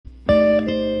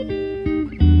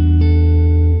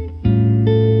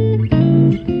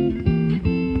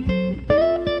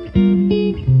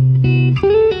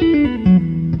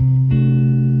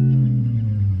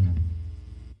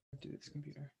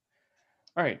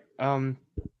right. Hello,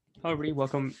 everybody.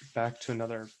 Welcome back to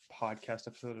another podcast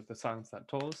episode of The Silence That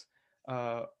Tolls.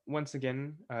 Once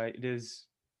again, it is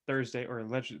Thursday, or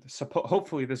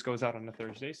hopefully this goes out on a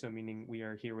Thursday, so meaning we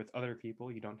are here with other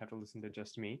people. You don't have to listen to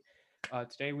just me.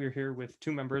 Today, we're here with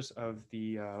two members of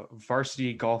the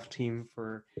varsity golf team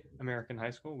for American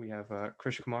High School. We have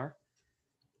Krish Kumar,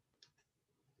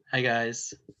 Hi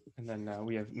guys. and then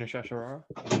we have Nishesh Arora.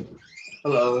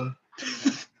 Hello.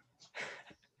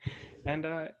 And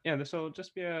yeah, this will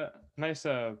just be a nice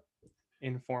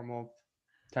informal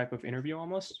type of interview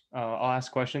almost. I'll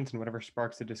ask questions, and whatever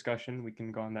sparks the discussion, we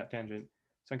can go on that tangent.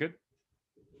 Sound good?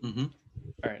 Mm-hmm.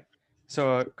 All right.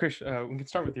 So, Krish, we can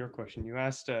start with your question. You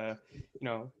asked,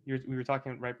 we were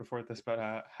talking right before this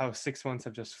about how 6 months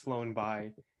have just flown by,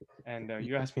 and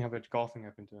you asked me how much golfing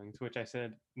I've been doing, to which I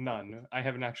said none. I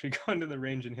haven't actually gone to the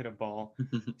range and hit a ball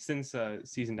since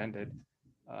season ended.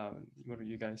 What are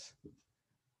you guys?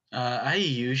 I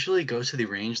usually go to the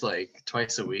range like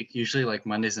twice a week, usually like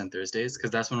Mondays and Thursdays,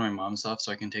 because that's when my mom's off,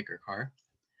 so I can take her car.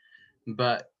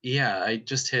 But yeah, I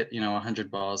just hit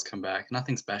 100 balls, come back,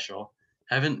 nothing special.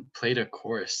 Haven't played a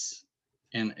course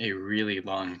in a really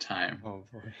long time. Oh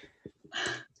boy.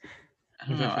 I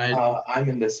don't know. I'm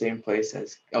in the same place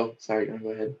as. Oh, sorry.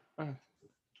 Go ahead.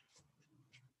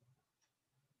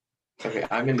 Okay,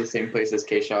 I'm in the same place as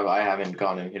Keshav. I haven't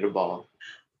gone and hit a ball.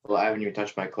 Well, I haven't even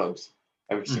touched my clubs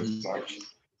ever since March.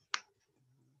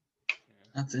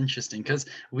 That's interesting because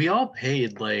we all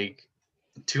paid like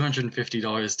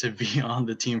 $250 to be on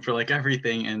the team for like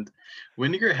everything, and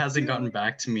Windiger hasn't gotten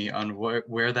back to me on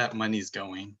where that money's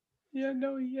going. Yeah,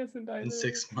 no, he hasn't either. In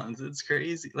 6 months, it's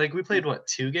crazy. Like we played what,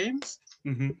 2 games?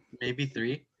 Mm-hmm. Maybe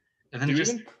 3, and then Did it we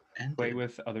just even play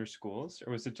with other schools,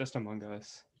 or was it just among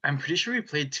us? I'm pretty sure we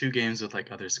played 2 games with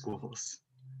like other schools.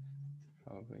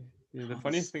 Probably. Yeah, the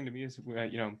funniest thing to me is,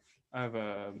 I have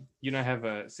a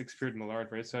 6th period Millard,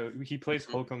 right? So he plays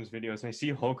Holcomb's videos, and I see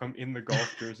Holcomb in the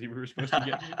golf jersey we were supposed to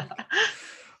get.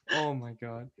 Oh my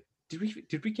god!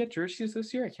 Did we get jerseys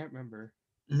this year? I can't remember.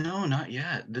 No, not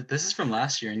yet. This is from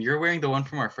last year, and you're wearing the one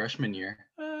from our freshman year.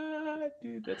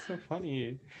 Dude, that's so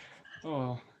funny.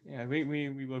 Oh yeah,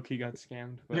 we low key got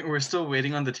scammed. But we're still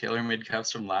waiting on the tailor-made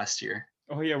caps from last year.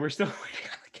 Oh yeah, we're still waiting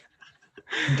on the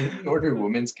caps. Did we order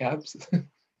women's caps?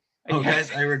 Oh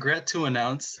guys, I regret to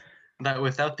announce that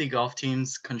without the golf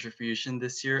team's contribution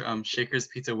this year, Shaker's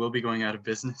Pizza will be going out of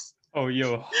business. Oh,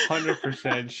 yo,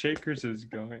 100% Shakers is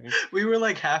going. We were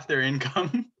like half their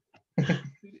income.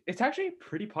 It's actually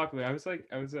pretty popular. I was talking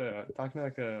to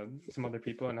like some other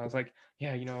people, and I was like,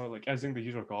 yeah, like as in the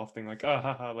usual golf thing, like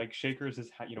like Shakers is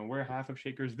we're half of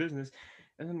Shakers business.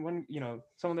 And then when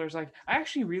someone there's like, I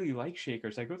actually really like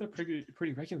Shakers. I go there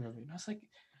pretty regularly, and I was like,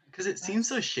 because it seems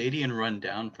so shady and run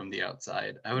down from the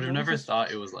outside. I would have never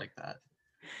thought it was like that.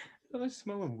 I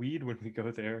smell of weed when we go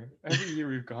there. Every year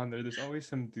we've gone there, there's always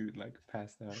some dude like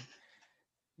passed out.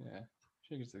 Yeah,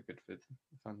 Shakers is a good fit.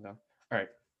 Fun though. All right.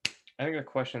 I think a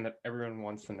question that everyone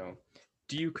wants to know: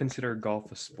 do you consider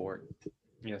golf a sport?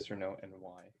 Yes or no, and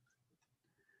why?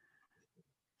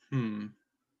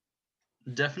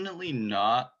 Definitely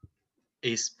not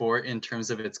a sport in terms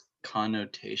of its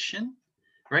connotation,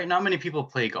 right? Not many people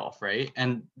play golf, right?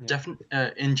 And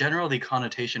in general, the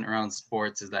connotation around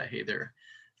sports is that, hey, they're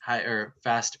high or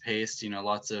fast paced,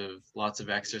 lots of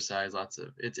exercise,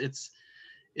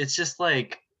 it's just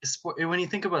like sport. When you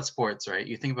think about sports, right,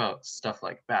 you think about stuff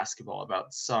like basketball,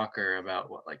 about soccer,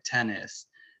 about like tennis,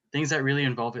 things that really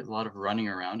involve a lot of running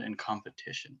around and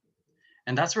competition.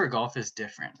 And that's where golf is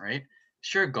different, right?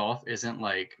 Sure, golf isn't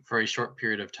like for a short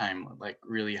period of time like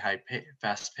really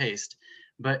fast paced,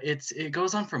 but it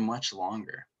goes on for much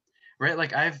longer, right?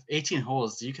 Like I have 18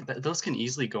 holes. Those can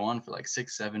easily go on for like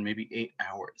 6, 7, maybe 8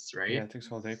 hours, right? Yeah, it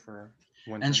takes all day for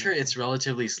one. And sure, it's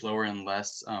relatively slower and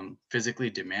less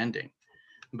physically demanding.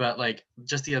 But like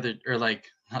just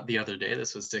not the other day,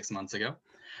 this was 6 months ago.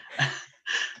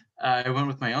 I went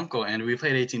with my uncle and we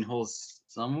played 18 holes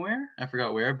somewhere. I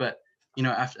forgot where, but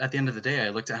at the end of the day, I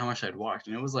looked at how much I'd walked,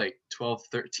 and it was like 12,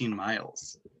 13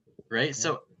 miles, right? Yeah.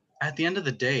 So at the end of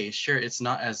the day, sure, it's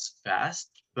not as fast,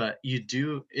 but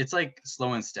it's like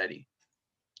slow and steady,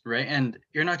 right? And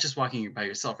you're not just walking by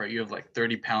yourself, right? You have like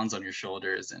 30 pounds on your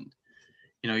shoulders, and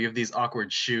you have these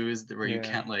awkward shoes where you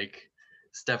can't like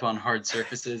step on hard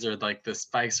surfaces, or like the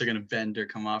spikes are going to bend or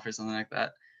come off or something like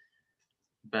that.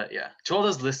 But yeah, to all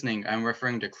those listening, I'm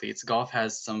referring to cleats. Golf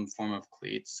has some form of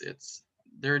cleats.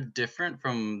 They're different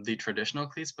from the traditional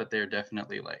cleats, but they're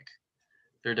definitely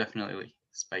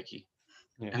spiky,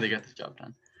 and they get the job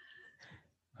done.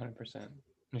 100%.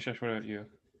 Nishesh, what about you?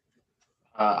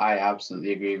 I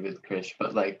absolutely agree with Krish,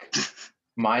 but like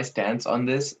my stance on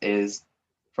this is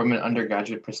from an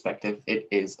undergraduate perspective, it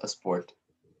is a sport.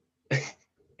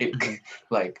 Mhm.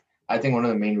 Like, I think one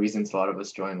of the main reasons a lot of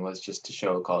us joined was just to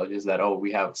show colleges that, oh,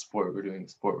 we have sport, we're doing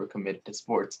sport, we're committed to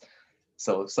sports.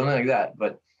 So something like that.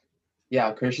 But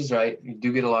yeah, Krish is right. You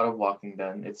do get a lot of walking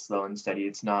done. It's slow and steady.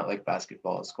 It's not like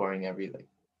basketball, scoring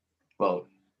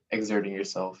exerting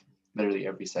yourself literally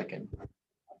every second.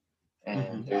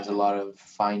 And Mhm. there's a lot of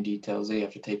fine details that you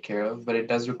have to take care of, but it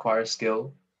does require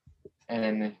skill.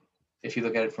 And if you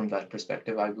look at it from that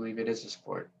perspective, I believe it is a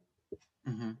sport.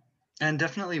 Mhm. And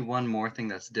definitely one more thing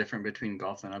that's different between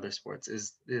golf and other sports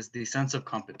is the sense of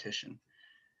competition.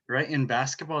 Right? In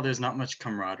basketball, there's not much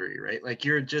camaraderie, right? Like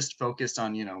you're just focused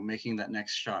on, making that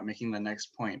next shot, making the next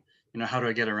point. How do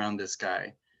I get around this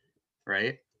guy,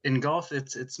 right? In golf,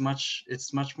 it's much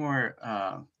more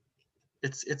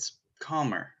it's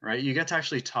calmer, right? You get to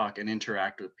actually talk and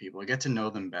interact with people, get to know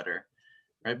them better,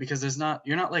 right? Because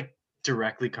you're not like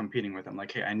directly competing with them,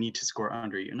 like, hey, I need to score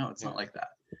under you. No, it's Yeah. not like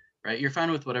that, right? You're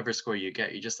fine with whatever score you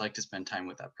get. You just like to spend time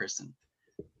with that person,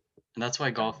 and that's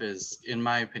why golf is, in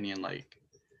my opinion, like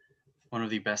one of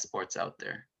the best sports out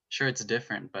there. Sure, it's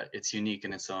different, but it's unique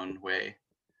in its own way.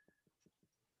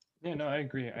 Yeah, no, I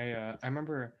agree. I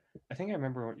remember. I think I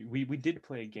remember we did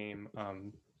play a game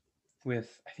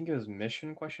with, I think it was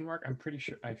Mission question mark. I'm pretty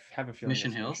sure, I have a feeling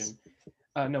Mission it's Hills?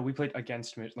 Mission. No, we played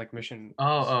against like Mission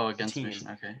Against team, Mission.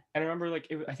 Okay. and I remember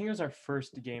like I think it was our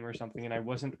first game or something, and I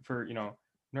wasn't for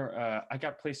nor I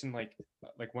got placed in like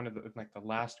one of the like the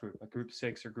last group, like group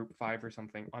 6 or group 5 or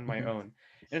something on my Mhm. own, and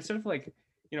instead of like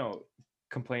you know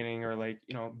complaining or like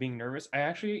being nervous, I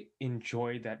actually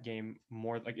enjoyed that game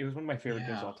more. Like it was one of my favorite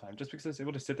games of Yeah. all time, just because I was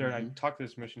able to sit there and I Mhm. talked to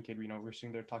this Mission kid. We're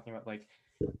sitting there talking about like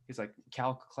his like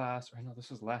calc class, or no,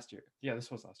 this was last year. Yeah,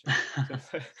 this was last year.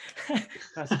 So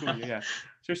last school year, yeah.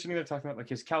 So we're sitting there talking about like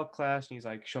his calc class, and he's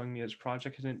like showing me his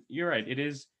project. And you're right, it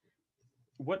is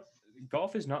what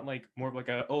golf is not like more of like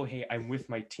a, oh hey, I'm with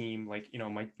my team, like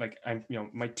my like I'm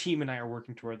my team and I are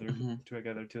working Mhm.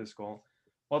 together to this goal.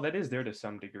 While that is there to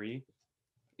some degree,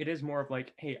 it is more of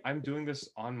like, hey, I'm doing this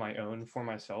on my own for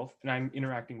myself, and I'm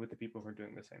interacting with the people who are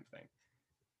doing the same thing.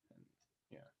 And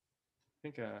yeah, I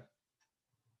think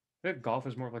golf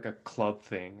is more of like a club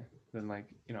thing than like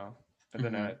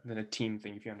Mhm. than a team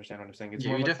thing. If you understand what I'm saying, it's Yeah,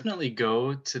 more you like definitely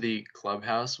go to the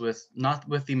clubhouse with not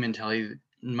with the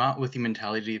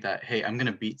mentality that, hey, I'm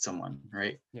gonna beat someone,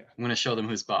 right? yeah, I'm gonna show them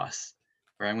who's boss,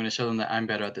 right? I'm gonna show them that I'm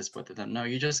better at this sport than them. No,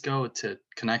 you just go to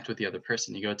connect with the other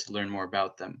person. You go to learn more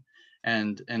about them,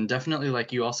 and definitely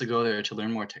like you also go there to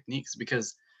learn more techniques,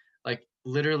 because like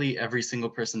literally every single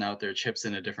person out there chips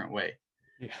in a different way,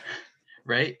 yeah,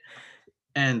 right?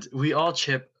 And we all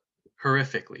chip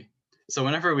horrifically. So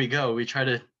whenever we go, we try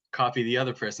to copy the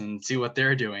other person and see what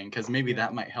they're doing, because maybe yeah.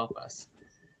 that might help us,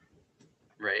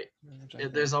 right? Exactly.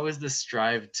 There's always this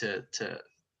strive to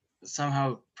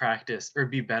somehow practice or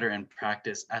be better and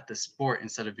practice at the sport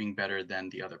instead of being better than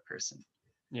the other person,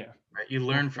 Yeah. right? You Well,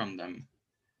 learn from them.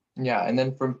 Yeah, and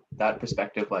then from that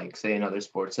perspective, like say in other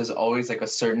sports, there's always like a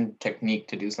certain technique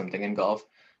to do something. In golf,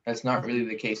 that's not really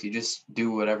the case. You just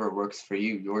do whatever works for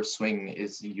you. Your swing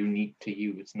is unique to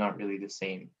you. It's not really the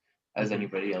same as Mhm.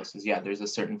 anybody else's. Yeah, there's a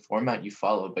certain format you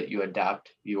follow, but you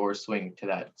adapt your swing to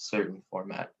that certain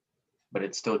format, but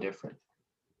it's still different.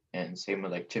 And same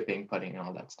with like chipping, putting, and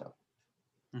all that stuff.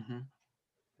 Mhm.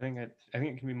 I think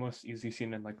it can be most easily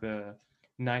seen in like the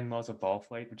 9 miles of ball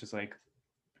flight, which is like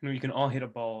you can all hit a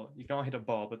ball. You can all hit a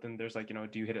ball, but then there's like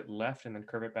do you hit it left and then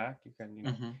curve it back? You can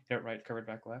Mhm. hit it right, curve it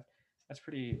back left. That's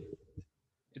pretty.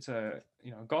 It's a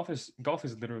golf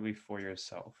is literally for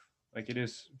yourself. Like it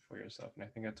is for yourself, and I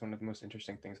think that's one of the most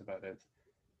interesting things about it.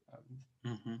 Um,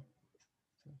 Mhm.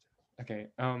 Okay.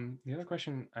 The other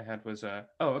question I had was,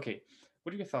 okay.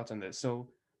 What are your thoughts on this? So,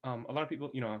 a lot of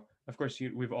people, of course,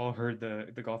 we've all heard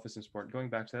the golf isn't sport. Going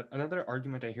back to that, another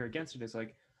argument I hear against it is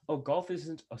like, oh, golf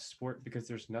isn't a sport because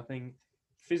there's nothing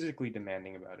physically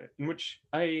demanding about it, in which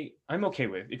I'm okay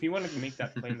with. If you want to make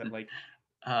that claim that like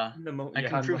uh, in the I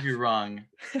can yeah, prove you wrong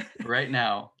right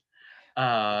now.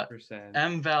 Uh, 100%.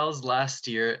 M-Vals last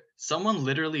year, someone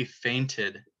literally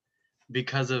fainted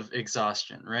because of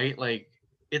exhaustion, right? Like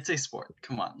it's a sport.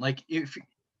 Come on. Like if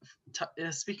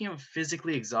speaking of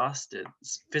physically exhausted,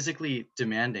 physically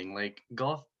demanding, like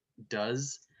golf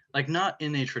does, like not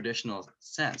in a traditional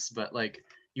sense, but like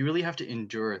you really have to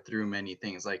endure through many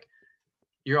things. Like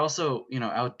you're also,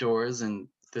 outdoors in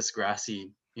this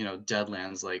grassy,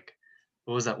 deadlands. Like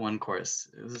what was that one course?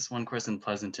 It was this one course in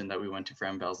Pleasanton that we went to for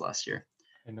MBLs last year.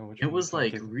 I know which It one you're was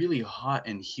like talking. really hot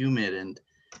and humid,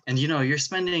 and you're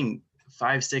spending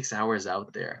 5-6 hours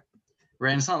out there,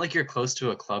 right? And it's not like you're close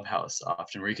to a clubhouse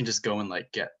often where you can just go and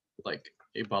like get like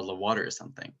a bottle of water or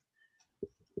something,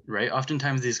 right?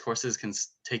 Oftentimes these courses can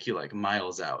take you like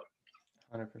miles out.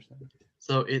 100%.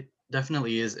 So it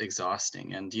definitely is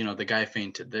exhausting. And the guy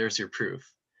fainted. There's your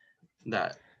proof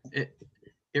that it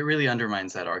really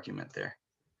undermines that argument there.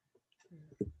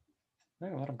 I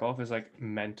think a lot of golf is like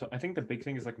mental. I think the big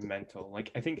thing is like mental.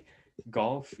 Like I think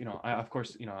golf, I of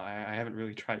course, I haven't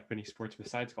really tried many sports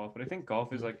besides golf, but I think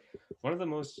golf is like one of the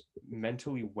most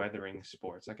mentally weathering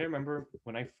sports. Like I remember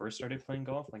when I first started playing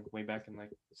golf, like way back in like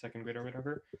second grade or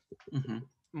whatever, Mm-hmm.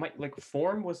 my like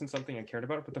form wasn't something I cared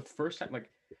about, but the first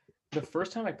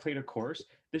time I played a course,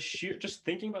 the sheer just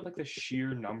thinking about like the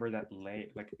sheer number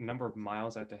number of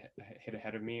miles I had to hit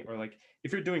ahead of me, or like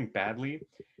if you're doing badly,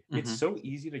 it's Mm-hmm. so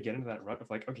easy to get into that rut of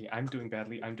like, okay, I'm doing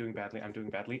badly, I'm doing badly, I'm doing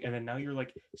badly, and then now you're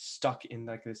like stuck in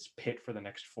like this pit for the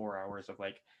next 4 hours of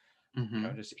like,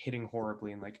 Mm-hmm. just hitting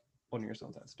horribly and like holding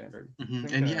yourself to that standard. I Mm-hmm.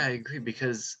 think, And yeah, I agree,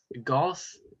 because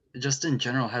golf just in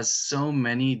general has so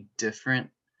many different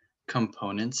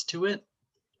components to it,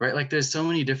 right? Like there's so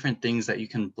many different things that you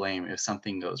can blame if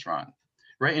something goes wrong,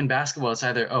 right? In basketball, it's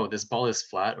either, oh, this ball is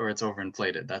flat or it's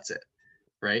overinflated. That's it,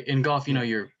 right? In golf, Yeah.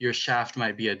 your shaft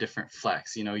might be a different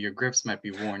flex. Your grips might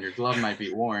be worn, your glove might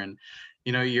be worn.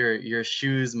 Your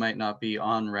shoes might not be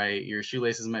on right. Your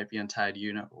shoelaces might be untied.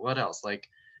 What else? Like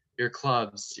your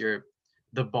clubs,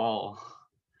 the ball,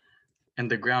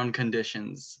 and the ground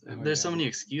conditions. Oh, There's so yeah. many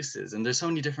excuses, and there's so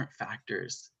many different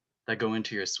factors that go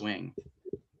into your swing.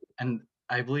 And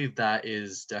I believe that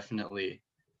is definitely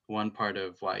one part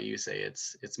of why you say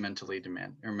it's mentally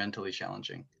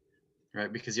challenging,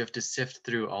 right? Because you have to sift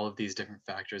through all of these different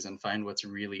factors and find what's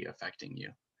really affecting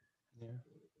you.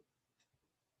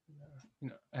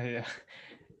 Yeah.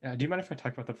 Do you mind if I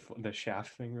talk about the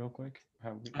shaft thing real quick?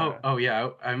 Oh yeah,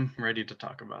 I'm ready to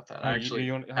talk about that. I actually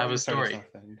How have about a you start us story.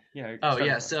 off then? Yeah, Oh start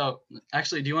yeah, us off. so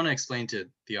actually, do you want to explain to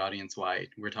the audience why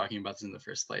we're talking about this in the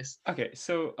first place? Okay,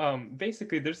 so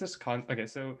basically, there's this Okay,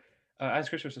 so as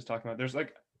Krish was just talking about, there's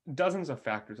like dozens of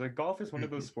factors. Like golf is one of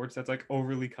those Mm-hmm. sports that's like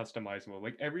overly customizable.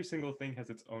 Like every single thing has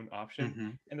its own option, Mm-hmm.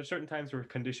 and there's certain times where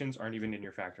conditions aren't even in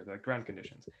your factor. They're like ground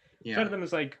conditions. So one Yeah. of them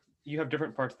is like you have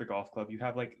different parts of the golf club. You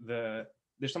have like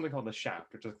there's something called the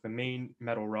shaft, which is like the main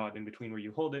metal rod in between where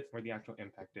you hold it, where the actual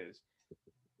impact is.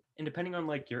 And depending on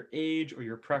like your age or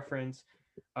your preference,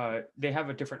 they have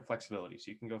a different flexibility.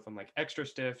 So you can go from like extra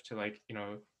stiff to like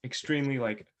extremely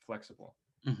like flexible.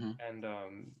 Mm-hmm. And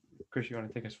Chris, you want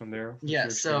to take us from there? What's Yeah.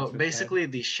 your So experience with that? basically,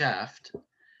 the shaft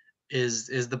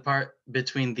is the part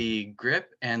between the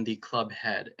grip and the club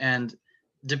head, and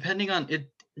depending on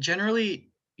it,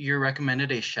 generally you're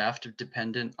recommended a shaft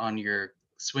dependent on your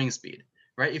swing speed,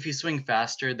 right? If you swing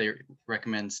faster, they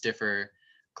recommend stiffer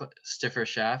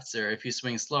shafts, or if you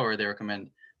swing slower, they recommend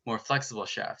more flexible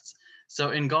shafts. So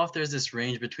in golf, there's this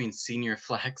range between senior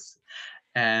flex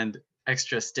and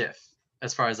extra stiff,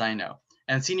 as far as I know.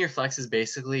 And senior flex is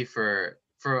basically for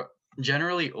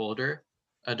generally older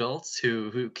adults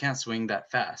who can't swing that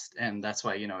fast, and that's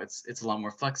why it's a lot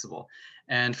more flexible.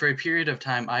 And for a period of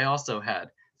time, I also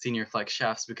had senior flex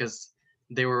shafts because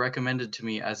they were recommended to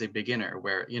me as a beginner,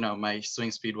 where my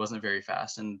swing speed wasn't very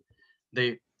fast, and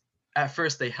they at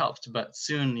first they helped, but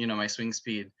soon my swing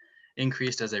speed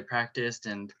increased as I practiced,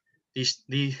 and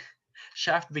the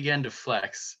shaft began to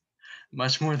flex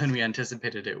much more than we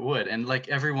anticipated it would. And like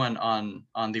everyone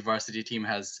on the varsity team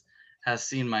has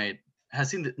seen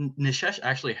Nishesh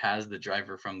actually has the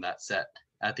driver from that set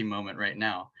at the moment right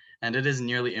now, and it is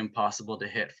nearly impossible to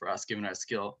hit for us given our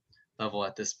skill level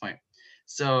at this point.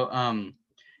 So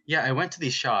yeah, I went to the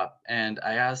shop and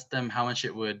I asked them how much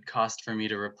it would cost for me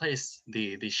to replace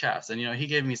the shafts, and he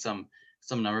gave me some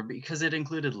number because it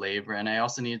included labor, and I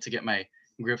also needed to get my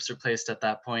grips replaced at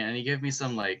that point, and he gave me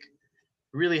some like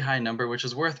really high number, which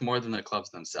was worth more than the clubs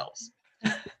themselves.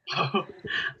 So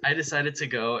I decided to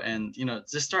go and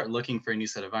just start looking for a new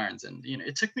set of irons, and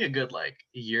it took me a good like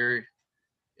year,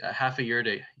 half a year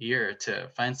to year to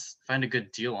find a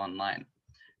good deal online.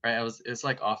 Right, it's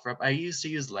like OfferUp. I used to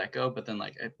use Letgo, but then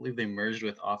like I believe they merged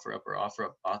with OfferUp, or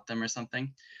OfferUp bought them or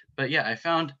something. But yeah, I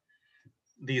found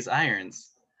these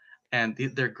irons, and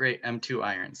they're great M2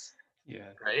 irons,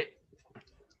 Yeah. right?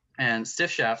 And stiff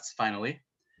shafts finally,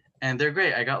 and they're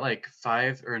great. I got like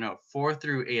 4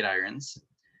 through 8 irons,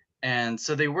 and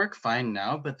so they work fine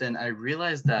now. But then I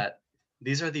realized that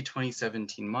these are the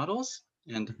 2017 models,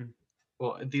 and Mhm.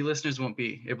 well, the listeners won't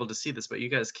be able to see this, but you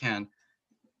guys can.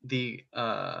 The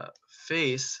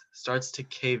face starts to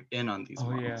cave in on these Oh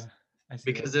yeah, models I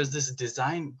see because that. there's this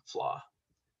design flaw.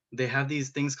 They have these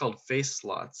things called face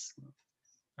slots,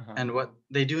 Uh-huh. and what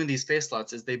they do in these face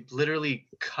slots is they literally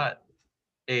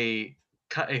a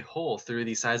cut a hole through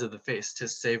the sides of the face to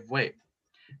save weight.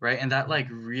 right? And that like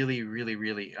really, really,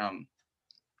 really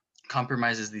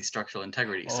compromises the structural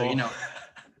integrity. So you know,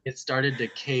 it started to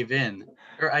cave in,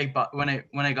 or I bought when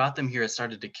I got them here, it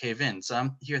started to cave in. So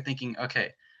I'm here thinking,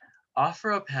 okay,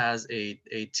 OfferUp has a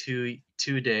two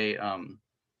day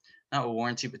not a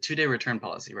warranty, but 2-day return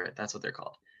policy, right? That's what they're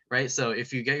called, right? So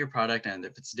if you get your product and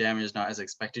if it's damaged not as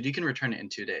expected, you can return it in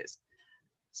 2 days.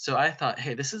 So I thought,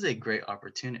 hey, this is a great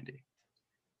opportunity.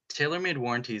 Tailor-made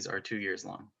warranties are 2 years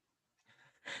long.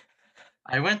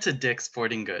 I went to Dick's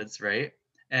Sporting Goods, right?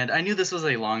 And I knew this was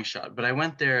a long shot, but I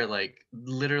went there like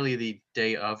literally the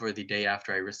day of or the day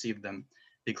after I received them,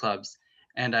 the clubs,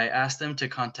 and I asked them to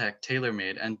contact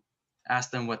TaylorMade and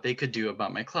ask them what they could do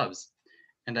about my clubs.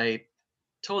 And I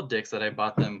told Dick's that I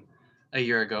bought them a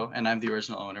year ago, and I'm the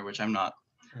original owner, which I'm not.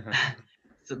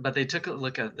 So, but they took a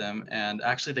look at them, and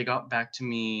actually they got back to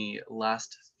me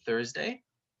last Thursday,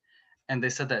 and they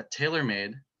said that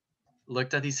TaylorMade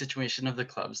looked at the situation of the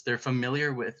clubs. They're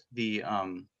familiar with the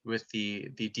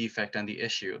defect and the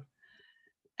issue,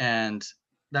 and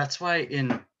that's why in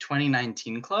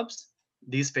 2019 clubs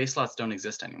these face slots don't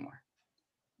exist anymore.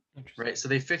 Right, so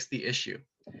they fixed the issue.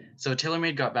 So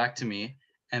TaylorMade got back to me,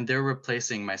 and they're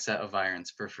replacing my set of irons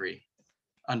for free,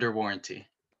 under warranty.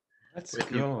 Let's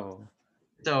go.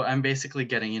 So I'm basically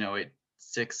getting, you know, a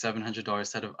 $600-700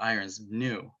 set of irons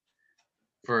new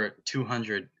for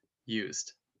 200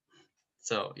 used.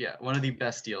 So yeah, one of the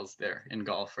best deals there in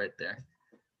golf, right there.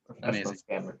 Amazing.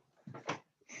 Scammer.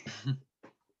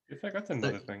 In fact, that's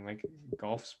another thing. Like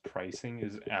golf's pricing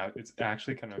is it's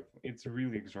actually it's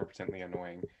really exorbitantly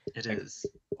annoying. It like, is.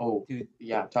 Oh, dude,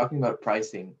 yeah. Talking about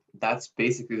pricing, that's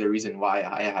basically the reason why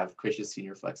I have Krish's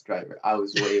Senior Flex driver. I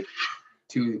was way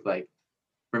too like,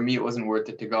 for me, it wasn't worth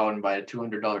it to go out and buy a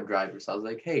 $200 driver. So I was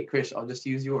like, hey, Krish, I'll just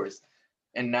use yours.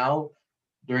 And now,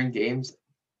 during games,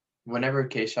 whenever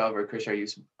Keshav or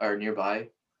Krish are nearby,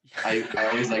 I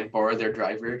always like borrow their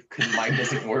driver because mine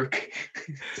doesn't work.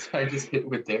 So I just hit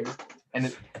with theirs.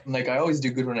 And like I always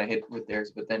do good when I hit with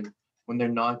theirs, but then when they're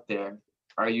not there,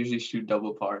 I usually shoot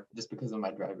double par just because of my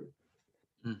driver.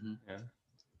 Mm-hmm. Yeah.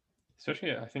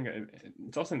 Especially, I think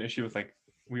it's also an issue with like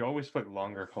we always play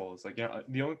longer holes. Like, yeah,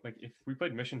 the only like if we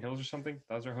played Mission Hills or something,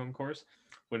 that was our home course.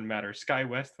 Wouldn't matter. Sky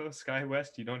West though, Sky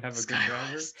West, you don't have a good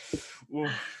driver.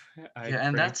 Oof, yeah,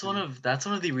 and that's one of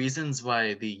the reasons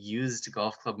why the used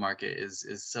golf club market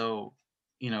is so,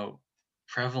 you know,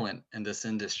 prevalent in this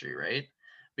industry, right?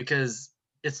 Because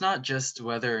it's not just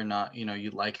whether or not, you know,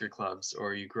 you like your clubs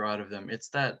or you grow out of them. It's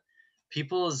that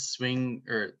people's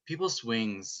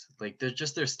swings, like they're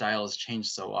just their styles change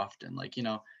so often. Like, you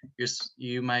know,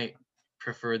 you might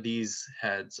prefer these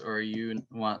heads or you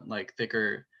want like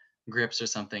thicker grips or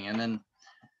something, and then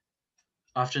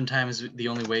oftentimes the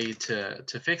only way to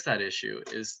fix that issue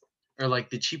is, or like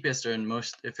the cheapest or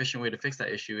most efficient way to fix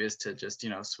that issue is to just, you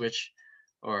know, switch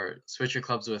your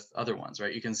clubs with other ones,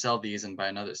 right? You can sell these and buy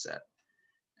another set.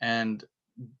 And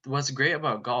what's great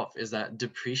about golf is that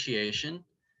depreciation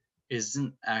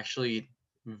isn't actually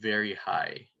very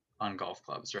high on golf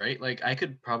clubs, right? Like I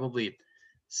could probably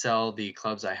sell the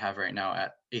clubs I have right now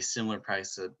at a similar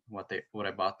price to what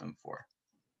I bought them for,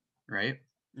 right?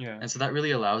 Yeah. And so that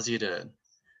really allows you to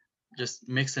just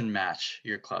mix and match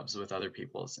your clubs with other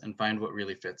people's and find what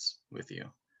really fits with you.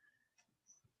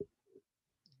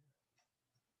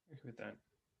 With that.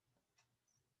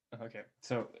 Okay,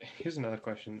 so here's another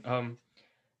question.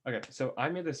 Okay, so I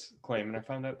made this claim and I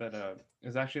found out that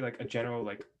there's actually like a general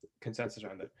like consensus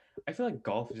around it. I feel like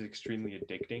golf is extremely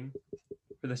addicting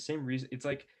for the same reason. It's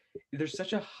like there's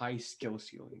such a high skill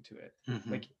ceiling to it.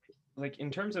 Mm-hmm. Like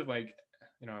in terms of like,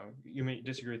 you know, you may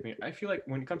disagree with me. I feel like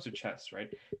when it comes to chess,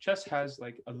 right? Chess has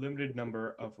like a limited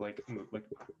number of like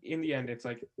in the end, it's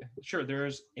like sure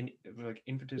there's an like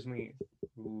infinitesimally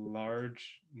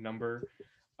large number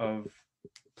of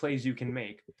plays you can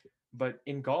make, but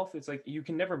in golf it's like you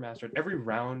can never master it. Every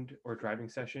round or driving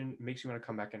session makes you want to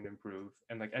come back and improve,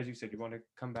 and like as you said, you want to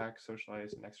come back,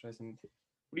 socialize and exercise. And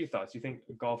what are your thoughts? Do you think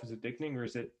golf is addicting, or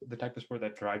is it the type of sport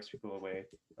that drives people away?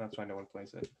 That's why no one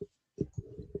plays it.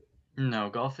 No,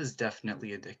 golf is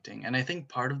definitely addicting. And I think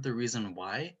part of the reason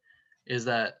why is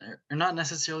that, or not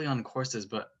necessarily on courses,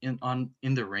 but on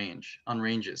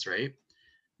ranges, right?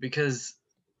 Because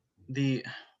when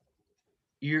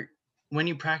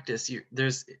you practice,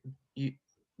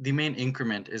 the main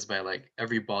increment is by like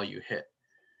every ball you hit,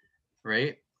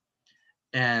 right?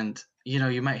 And you know,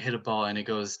 you might hit a ball and it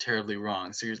goes terribly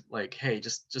wrong. So you're like, hey,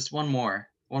 just one more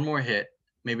hit,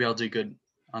 maybe I'll do good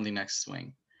on the next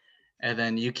swing. And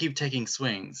then you keep taking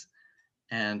swings.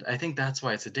 And I think that's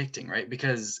why it's addicting, right?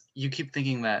 Because you keep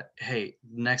thinking that, hey,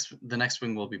 the next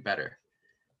swing will be better.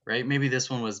 right? Maybe this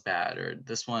one was bad, or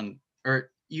this one,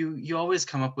 or you always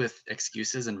come up with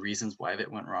excuses and reasons why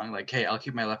that went wrong. Like, hey, I'll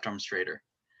keep my left arm straighter,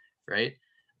 right?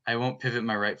 I won't pivot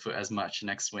my right foot as much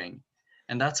next swing.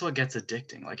 And that's what gets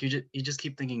addicting. Like you just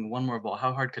keep thinking one more ball,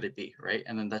 how hard could it be, right?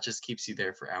 And then that just keeps you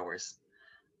there for hours.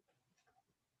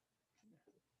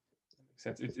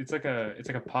 Sense. It's like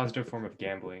a positive form of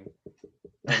gambling.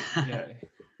 Yeah.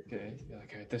 Okay. Yeah,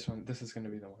 okay. This is gonna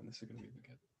be the one. This is gonna be the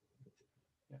good.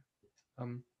 Yeah.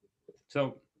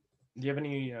 So, do you have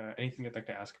anything you'd like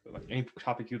to ask? Like any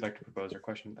topic you'd like to propose or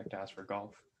question you'd like to ask for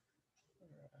golf?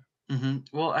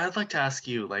 Well, I'd like to ask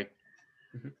you, like,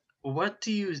 Mhm. what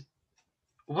do you,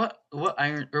 what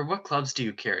iron or what clubs do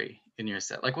you carry in your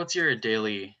set? Like, what's your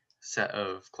daily set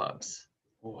of clubs?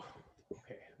 Oh,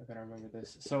 okay. I gotta remember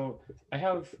this. So I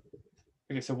have.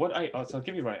 Okay. So what so I'll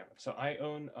give you what I have. So I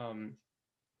own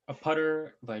a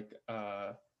putter, like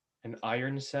an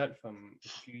iron set from a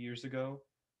few years ago,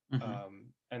 Mm-hmm.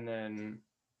 and then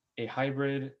a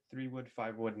hybrid 3 wood,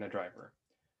 5 wood, and a driver.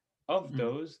 Of Mm.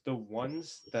 those, the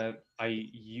ones that I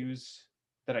use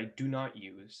that I do not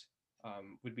use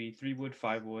would be 3 wood,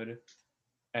 5 wood,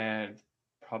 and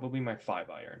probably my 5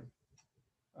 iron.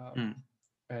 Um, Mm.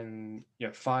 and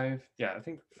yeah, five. Yeah, I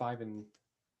think 5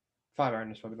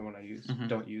 iron is probably the one I Mm-hmm.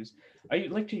 don't use. I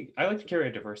like to carry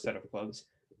a diverse set of clubs.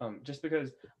 Just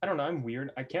because I don't know, I'm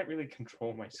weird. I can't really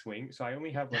control my swing, so I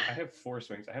only have I have 4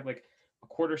 swings. I have like a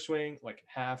quarter swing, like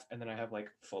half, and then I have like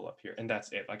full up here, and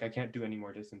that's it. Like I can't do any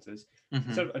more distances. Mm-hmm.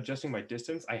 Instead of adjusting my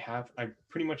distance, I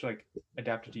pretty much like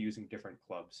adapted to using different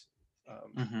clubs.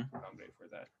 Mm-hmm. To accommodate for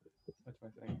that. That's my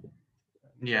thing.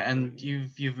 Yeah, Nishesh, what and about you?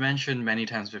 you've mentioned many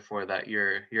times before that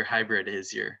your hybrid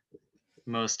is your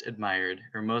most admired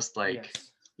or most like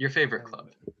Yes, your I favorite love club.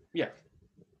 it. Yeah,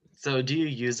 So do you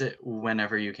use it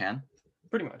whenever you can?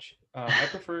 pretty much. I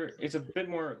prefer it's a bit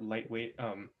more lightweight.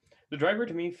 The driver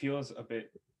to me feels a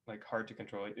bit like hard to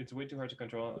control. It's way too hard to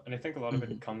control, and I think a lot of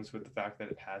Mm-hmm. it comes with the fact that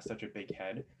it has such a big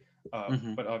head.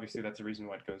 Mm-hmm. But obviously that's the reason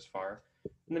why it goes far.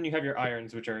 And then you have your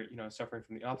irons, which are suffering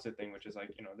from the opposite thing, which is like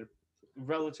they're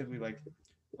relatively like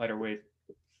lighter weight,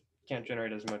 can't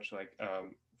generate as much like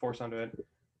force onto it.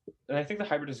 And I think the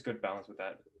hybrid is a good balance with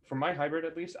that. For my hybrid,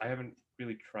 at least, I haven't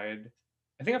really tried.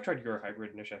 I think I've tried your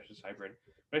hybrid, Nishesh's hybrid,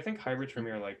 but I think hybrids for me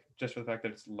are like just for the fact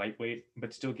that it's lightweight,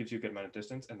 but still gives you a good amount of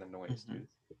distance and the noise, Mm-hmm. dude.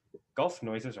 Golf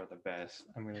noises are the best.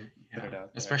 I'm gonna put Yeah, it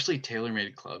out there. especially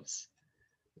tailor-made clubs,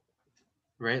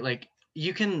 right? Like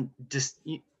you can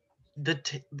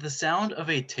the sound of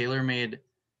a tailor-made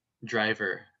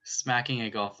driver smacking a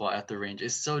golf ball at the range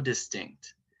is so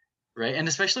distinct, right? And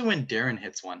especially when Darren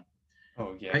hits one,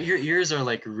 Oh yeah, right? Your ears are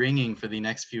like ringing for the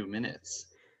next few minutes.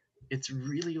 It's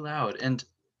really loud. And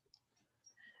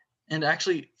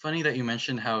actually funny that you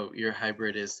mentioned how your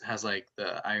hybrid has like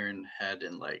the iron head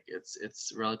and like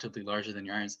it's relatively larger than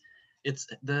your irons. It's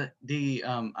the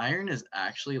iron is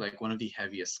actually like one of the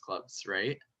heaviest clubs,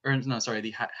 right? Or no, sorry,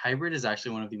 the hybrid is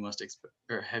actually one of the most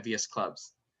or heaviest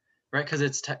clubs, right?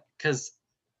 Because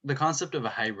the concept of a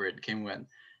hybrid came when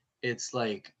it's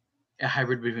like a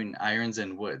hybrid between irons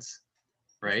and woods,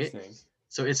 right? interesting.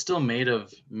 So it's still made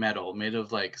of metal, made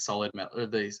of like solid metal, or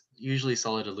they usually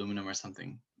solid aluminum or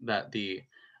something that the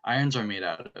irons are made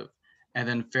out of. And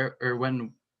then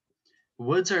when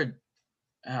woods are,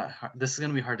 this is going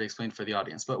to be hard to explain for the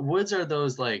audience, but woods are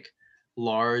those like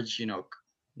large,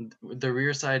 the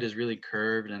rear side is really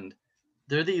curved and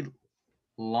they're the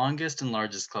longest and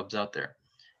largest clubs out there.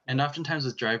 And Yeah, oftentimes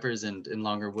with drivers and in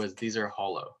longer woods, these are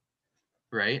hollow,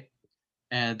 right?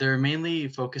 And they're mainly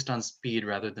focused on speed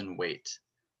rather than weight,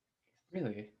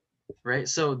 really. right?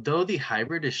 So though the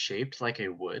hybrid is shaped like a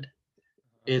wood,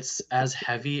 it's as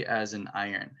heavy as an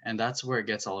iron, and that's where it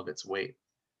gets all of its weight,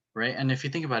 right? And if you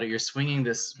think about it, you're swinging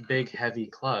this big, heavy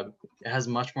club, it has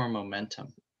much more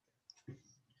momentum.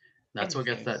 That's what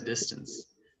gets Interesting. that distance,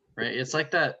 right? It's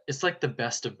like that, it's like the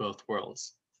best of both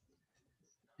worlds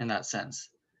in that sense.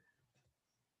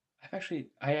 I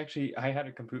had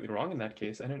it completely wrong in that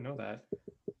case. I didn't know that.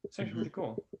 It's actually Because pretty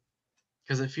cool.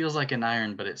 it feels like an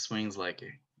iron, but it swings like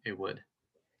a wood.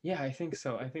 Yeah, I think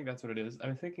so. I think that's what it is.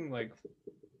 I'm thinking like,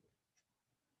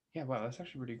 yeah, wow, that's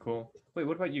actually pretty cool. Wait,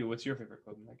 what about you? What's your favorite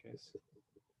club in that case?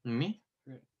 Me?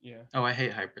 Yeah. Oh, I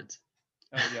hate hybrids.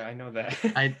 Oh yeah, I know that.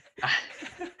 I, I,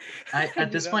 I I at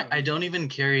knew this that point, I one. don't even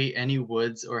carry any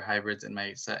woods or hybrids in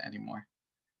my set anymore.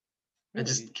 I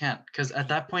just Really can't because at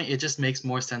that point it just makes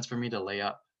more sense for me to lay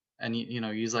up and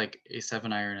use like a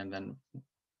 7 iron and then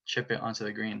chip it onto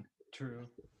the green. true.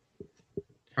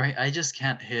 Right? I just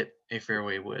can't hit a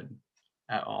fairway wood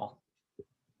at all.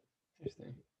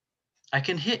 Interesting. I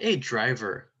can hit a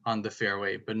driver on the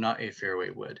fairway, but not a fairway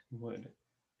wood. Wood.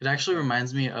 It actually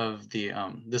reminds me of the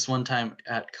this one time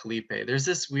at Calipe. There's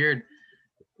this weird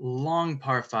long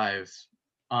par 5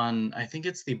 on, I think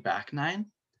it's the back 9.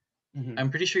 Mhm. I'm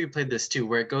pretty sure you played this too,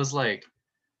 where it goes like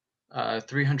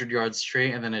 300 yards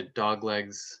straight and then it dog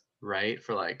legs right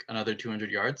for like another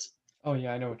 200 yards. Oh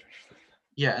yeah, I know what you're.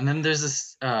 Yeah, and then there's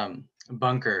this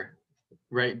bunker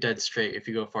right dead straight if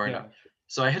you go far Yeah. enough.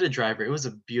 So I hit a driver. It was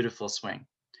a beautiful swing,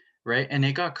 right? And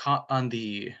it got caught on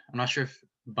the, I'm not sure if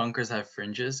bunkers have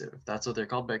fringes, if that's what they're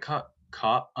called, but it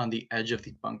caught on the edge of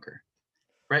the bunker,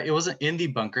 right? It wasn't in the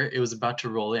bunker. It was about to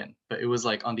roll in, but it was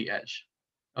like on the edge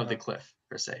of the cliff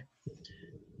per se.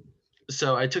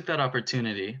 So I took that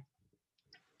opportunity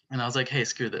and I was like, hey,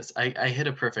 screw this. I hit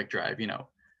a perfect drive, you know,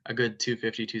 a good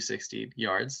 250, 260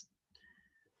 yards.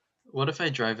 What if I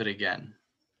drive it again?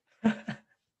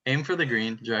 Aim for the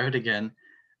green, drive it again.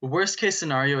 Worst case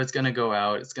scenario, it's gonna go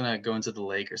out. It's gonna go into the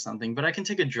lake or something. But I can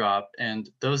take a drop, and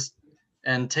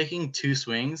taking 2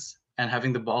 swings and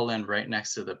having the ball land right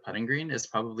next to the putting green is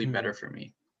probably better for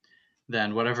me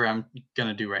than whatever I'm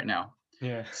gonna do right now.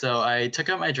 Yeah. So I took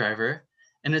out my driver,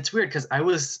 and it's weird because I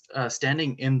was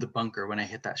standing in the bunker when I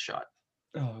hit that shot.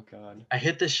 Oh god. I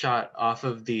hit this shot off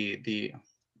of the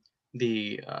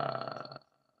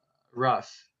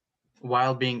rough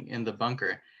while being in the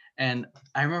bunker. And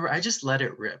I remember I just let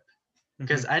it rip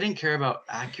because I didn't care about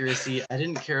accuracy. I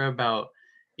didn't care about,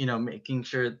 you know, making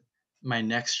sure my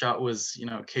next shot was, you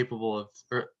know, capable of,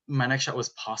 or my next shot was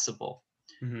possible,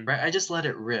 right? I just let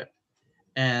it rip.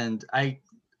 And I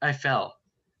fell,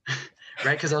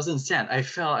 right? Because I was in sand. I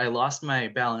fell, I lost my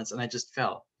balance and I just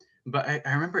fell. But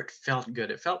I remember it felt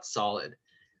good. It felt solid,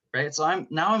 right? So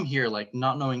I'm here like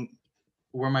not knowing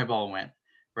where my ball went,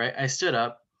 right? I stood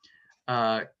up.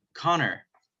 Connor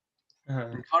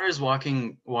Connor's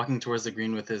walking towards the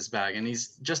green with his bag, and he's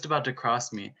just about to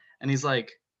cross me, and he's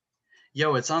like,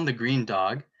 yo, it's on the green,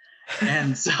 dog.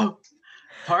 And so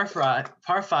par 5,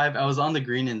 I was on the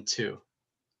green in 2.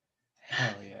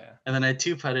 Hell yeah. And then I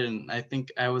 2-putted, and I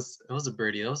think it was a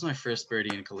birdie. That was my first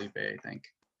birdie in Calipe, I think.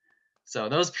 So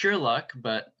that was pure luck,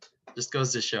 but just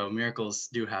goes to show miracles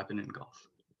do happen in golf.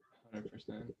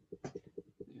 100%.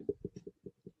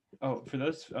 Oh, for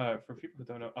those, for people who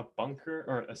don't know, a bunker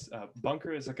or a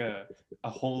bunker is like a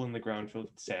hole in the ground filled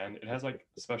with sand. It has like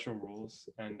special rules,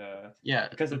 and yeah,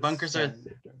 because the it's bunkers are,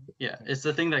 sand, yeah, it's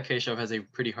the thing that Keshav has a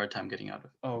pretty hard time getting out of.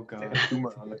 Oh god.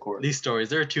 Kumar on the court. These stories,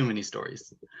 there are too many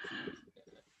stories.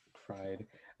 Cried.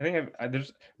 I think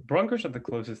there's bunkers are the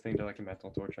closest thing to like a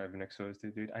mental torture I've been exposed to,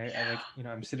 dude. I like, you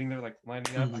know, I'm sitting there like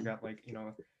lining up. I got like, you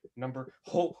know, number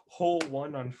hole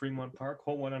 1 on Fremont Park,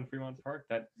 hole 1 on Fremont Park.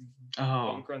 That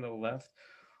bunker on the left.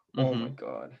 Oh my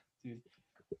god, dude.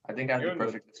 I think I have the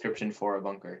perfect description for a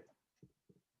bunker.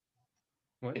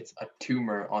 What? It's a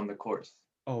tumor on the course.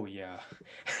 Oh yeah.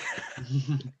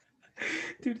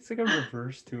 Dude, it's like a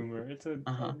reverse tumor. It's a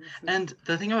and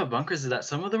the thing about bunkers is that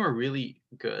some of them are really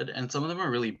good and some of them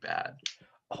are really bad.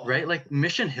 Right? Like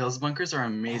Mission Hills bunkers are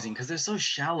amazing because they're so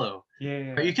shallow.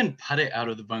 Yeah. Right? You can putt it out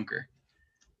of the bunker.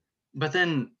 But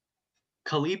then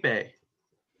Calipe,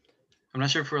 I'm not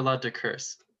sure if we're allowed to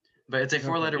curse, but it's a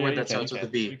 4-letter word that starts with a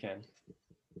B. You can.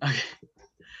 Okay.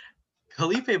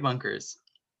 Calipe bunkers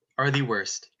are the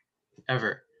worst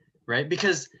ever, right?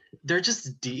 Because they're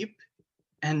just deep.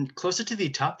 And closer to the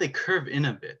top, they curve in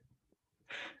a bit,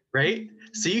 right?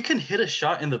 So you can hit a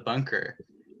shot in the bunker,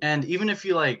 and even if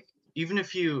you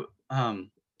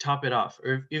top it off,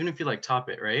 or even if you like top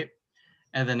it, right,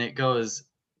 and then it goes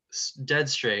dead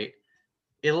straight,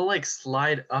 it'll like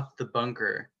slide up the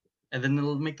bunker, and then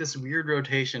it'll make this weird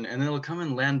rotation, and then it'll come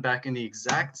and land back in the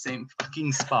exact same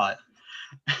fucking spot.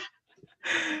 I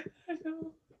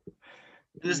know.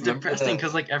 And it's depressing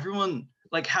because like everyone.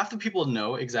 Like half the people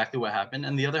know exactly what happened,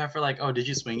 and the other half are like, "Oh, did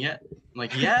you swing yet?" I'm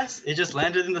like, "Yes, it just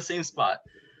landed in the same spot."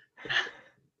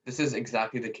 This is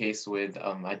exactly the case with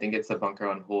I think it's the bunker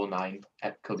on hole 9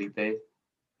 at Calipe,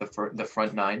 the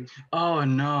front 9. Oh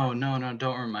no,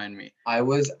 don't remind me. I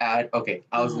was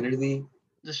literally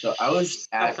I was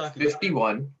at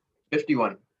 51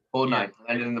 hole 9,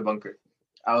 landed in the bunker.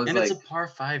 And it's a par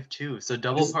 5 too, so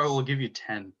double par will give you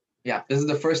 10. Yeah, this is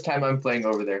the first time I'm playing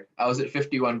over there. I was at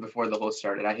 51 before the hole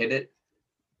started. I hit it,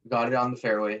 got it on the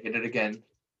fairway, hit it again,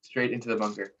 straight into the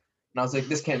bunker. And I was like,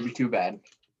 this can't be too bad.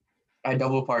 I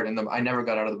double parred in them. I never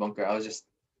got out of the bunker. I was just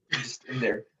in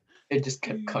there. It just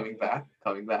kept coming back.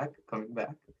 Legend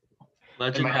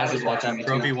has it that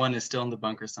Trophy 1 is still in the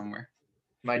bunker somewhere.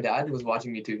 My dad was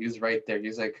watching me too. He was right there. He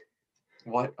was like,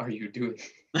 what are you doing?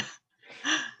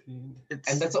 And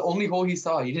that's the only hole he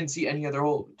saw. He didn't see any other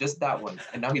hole, just that one.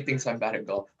 And now he thinks I'm bad at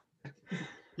golf.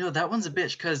 No, that one's a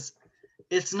bitch because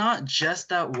it's not just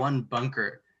that one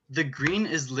bunker. the green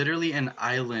is literally an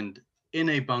island in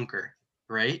a bunker,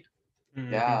 right?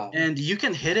 Yeah, And you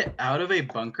can hit it out of a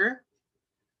bunker,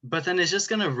 but then it's just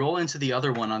gonna roll into the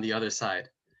other one on the other side.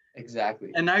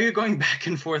 exactly. And now you're going back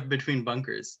and forth between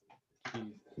bunkers.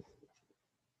 Jeez.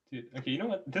 Dude, okay, you know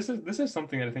what? This is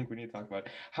something that I think we need to talk about.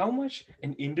 How much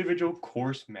an individual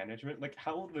course management, like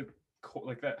how the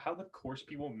how the course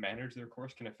people manage their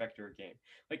course can affect your game.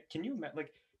 Like, can you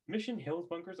like Mission Hills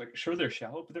bunkers? Like, sure they're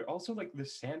shallow, but they're also like the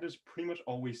sand is pretty much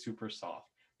always super soft.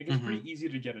 Like, it's Mhm. pretty easy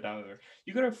to get it out of there.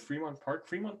 You go to Fremont Park.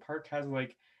 Fremont Park has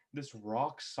like this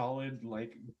rock solid,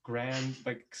 like grand,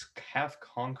 like half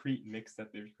concrete mix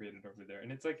that they've created over there,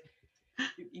 and it's like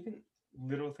even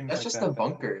little things That's like just a that.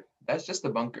 bunker. That's just a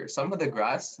bunker. Some of the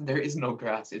grass, there is no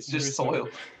grass. It's There just is no soil.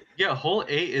 Yeah, hole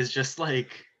 8 is just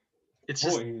like it's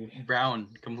just Holy brown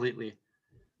completely.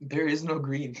 There is no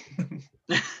green.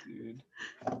 dude.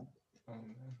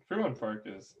 Fremont Park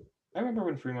is. I remember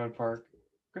when Fremont Park.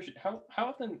 Krish, how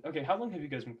often? Okay, how long have you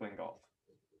guys been playing golf?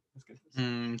 Let's get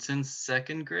this. Since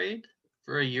second grade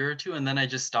for a year or two, and then I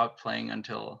just stopped playing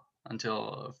until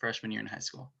freshman year in high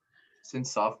school.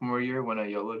 Since sophomore year when I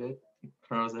YOLO'd it,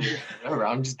 when I was like, whatever,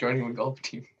 I'm just joining the golf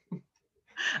team.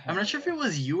 I'm not sure if it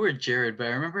was you or Jared, but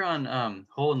I remember on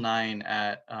hole 9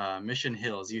 at Mission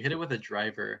Hills, you hit it with a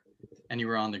driver, and you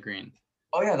were on the green.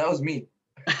 Oh yeah, that was me.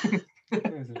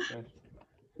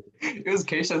 It was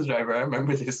Keisha's driver. I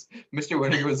remember this. Mr.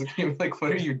 Winninger was looking at me like,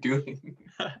 "What are you doing?"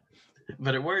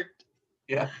 But it worked.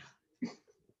 Yeah.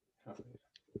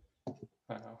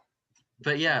 Wow.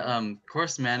 But yeah,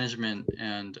 course management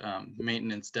and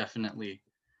maintenance definitely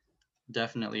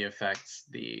directly affects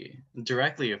the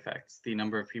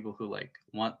number of people who like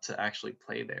want to actually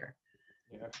play there.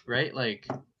 Yeah. Right? Like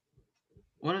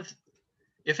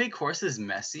if a course is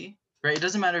messy, right? It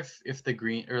doesn't matter if the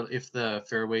green or if the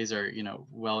fairways are,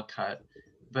 well cut,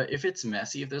 but if it's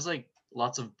messy, if there's like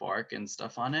lots of bark and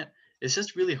stuff on it, it's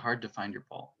just really hard to find your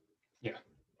ball. Yeah.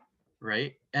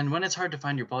 Right? And when it's hard to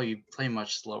find your ball, you play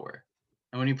much slower.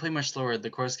 And when you play much slower, the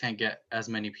course can't get as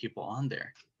many people on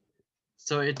there.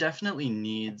 So it definitely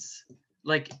needs,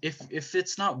 like, if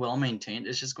it's not well maintained,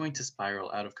 it's just going to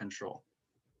spiral out of control.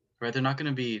 Right? They're not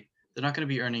going to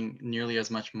be earning nearly as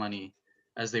much money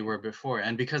as they were before.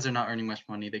 And because they're not earning much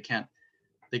money, they can't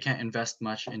invest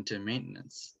much into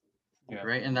maintenance. Yeah.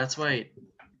 Right? And that's why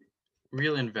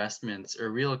real investments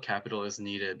or real capital is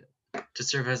needed to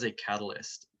serve as a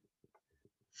catalyst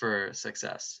for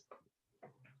success.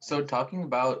 So talking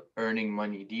about earning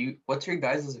money, what's your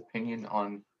guys' opinion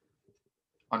on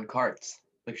carts?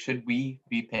 Like, should we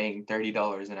be paying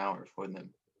 $30 an hour for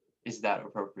them? Is that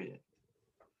appropriate?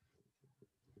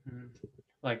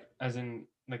 Like, as in,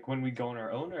 like when we go on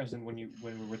our own, or as in when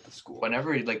we're with the school?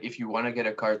 Whenever, like, if you want to get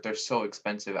a cart, they're so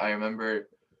expensive. I remember,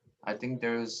 I think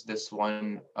there was this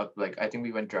one up, like, I think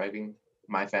we went driving,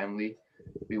 my family.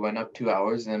 We went up 2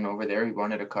 hours, and over there we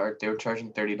wanted a cart. They were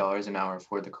charging $30 an hour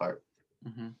for the cart.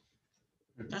 Mm-hmm.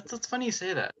 That's funny you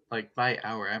say that. Like by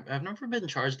hour, I've never been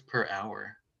charged per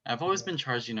hour. I've always been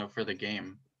charged, for the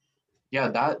game. Yeah,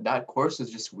 that course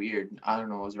is just weird. I don't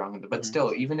know what's wrong with it, but Mhm.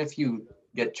 still, even if you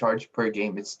get charged per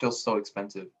game, it's still so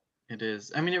expensive. It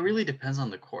is. I mean, it really depends on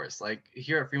the course. Like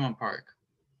here at Fremont Park,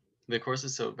 the course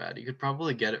is so bad. You could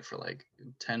probably get it for like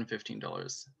 $10,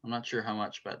 $15. I'm not sure how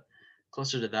much, but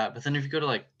closer to that. But then if you go to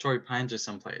like Torrey Pines or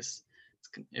someplace,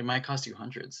 it might cost you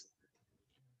hundreds.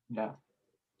 Yeah.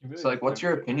 Really So, like, what's depends.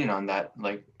 your opinion on that?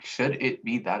 Like, should it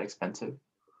be that expensive?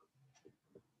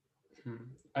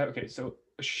 Okay, so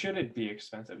should it be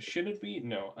expensive? Should it be?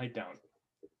 No, I doubt.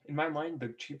 In my mind, the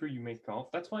cheaper you make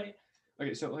golf, that's why.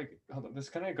 Okay, so like, hold on, this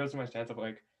kind of goes to my stance of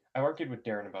like, I argued with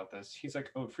Darren about this. He's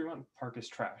like, "Oh, Fremont Park is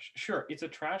trash." Sure, it's a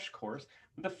trash course,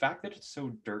 but the fact that it's so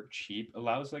dirt cheap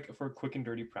allows like for a quick and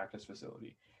dirty practice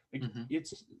facility. Like Mhm.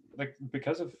 it's like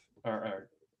because of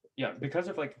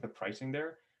like the pricing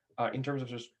there, in terms of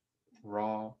just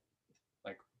raw,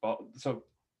 like ball. So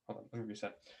hold on, let me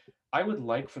reset. I would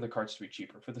like for the carts to be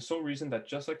cheaper for the sole reason that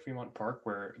just like Fremont Park,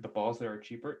 where the balls there are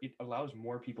cheaper, it allows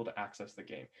more people to access the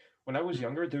game. When I was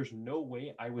younger, there's no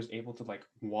way I was able to like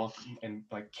walk and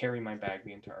like carry my bag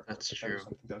the entire course. That's Like, that was true.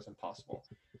 something that was impossible.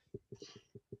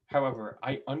 However,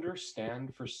 I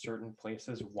understand for certain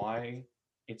places why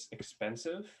it's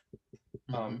expensive.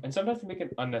 Mhm. And sometimes they make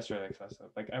it unnecessarily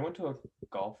expensive. Like I went to a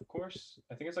golf course,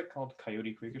 I think it's like called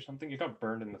Coyote Creek or something. It got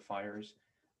burned in the fires.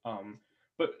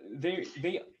 But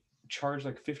they charge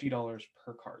like $50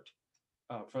 per cart.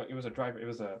 For it was a driver, it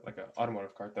was a like an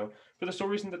automotive cart though, for the sole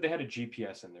reason that they had a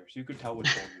GPS in there, so you could tell which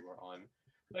hole you were on.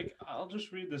 Like I'll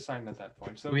just read the sign at that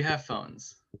point. So We have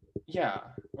phones. yeah,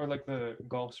 or like the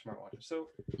golf smartwatches. So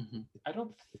Mhm. I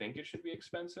don't think it should be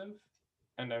expensive.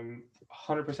 and I'm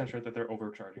 100% sure that they're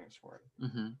overcharging us for it.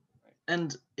 Mm-hmm.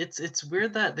 And it's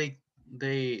weird that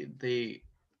they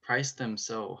price them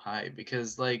so high,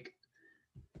 because like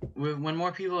when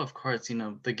more people have carts,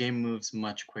 the game moves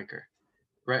much quicker,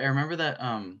 right? I remember that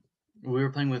we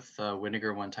were playing with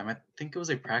Vinegar one time. I think it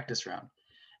was a practice round,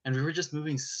 and we were just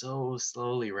moving so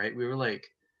slowly, right? We were like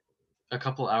a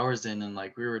couple hours in, and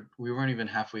like we weren't even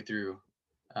halfway through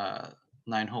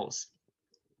 9 holes,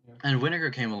 Yeah. and Vinegar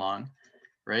came along,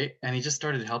 right? And he just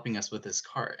started helping us with his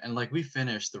cart, and like we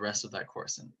finished the rest of that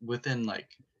course within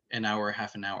like an hour,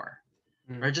 half an hour,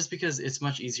 right? Just because it's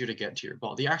much easier to get to your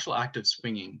ball. The actual act of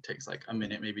swinging takes like a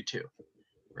minute, maybe two,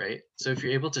 right? So if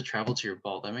you're able to travel to your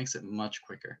ball, that makes it much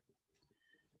quicker.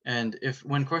 And if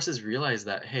when courses realize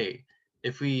that, hey,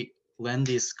 if we lend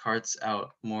these carts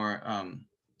out more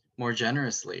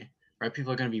generously, right,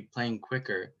 people are going to be playing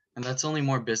quicker, and that's only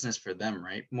more business for them,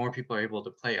 right? More people are able to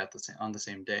play on the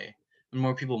same day, and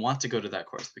more people want to go to that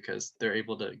course because they're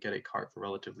able to get a cart for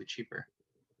relatively cheaper.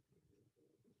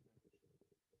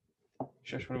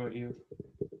 Shush, what about you?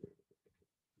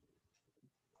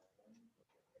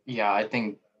 Yeah, I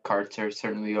think carts are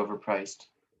certainly overpriced.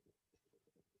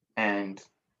 And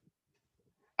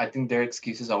I think their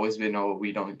excuse has always been, oh,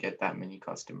 we don't get that many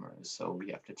customers, so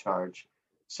we have to charge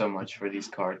so much for these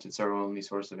carts. It's our only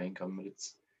source of income. But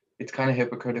it's kind of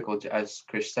hypocritical, as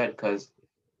Krish said, because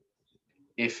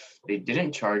if they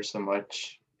didn't charge so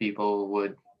much, people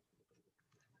would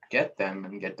get them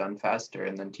and get done faster,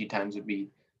 and then tea times would be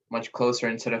much closer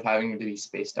instead of having to be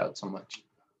spaced out so much.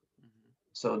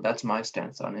 So that's my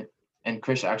stance on it. And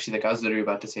Krish, actually, like I was literally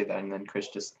about to say that, and then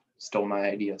Krish just stole my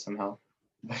idea somehow.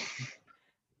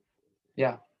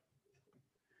 Yeah.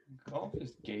 Golf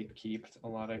is gatekept a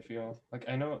lot, I feel. Like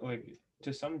I know like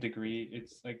to some degree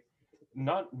it's like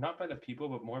not by the people,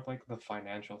 but more of like the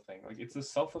financial thing. Like it's a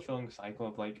self-fulfilling cycle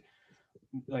of like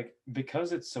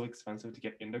because it's so expensive to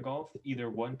get into golf, either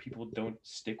one, people don't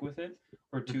stick with it,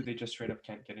 or two, they just straight up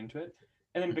can't get into it.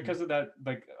 And then because of that,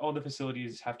 like all the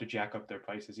facilities have to jack up their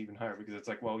prices even higher because it's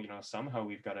like, well, somehow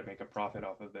we've got to make a profit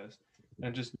off of this, and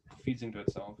it just feeds into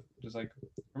itself. Just like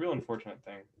a real unfortunate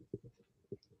thing.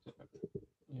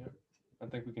 Yeah, I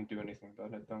don't think we can do anything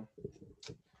about it though.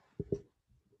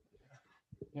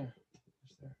 Yeah,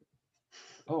 just there.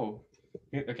 Oh,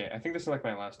 okay. I think this is like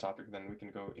my last topic. Then we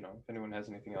can go. If anyone has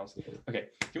anything else. Okay,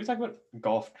 can we talk about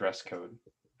golf dress code?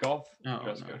 Golf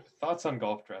dress code. Thoughts on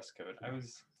golf dress code? I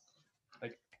was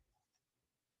like,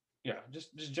 yeah,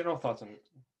 just general thoughts on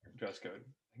dress code.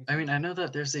 I mean, I know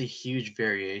that there's a huge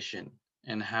variation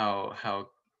in how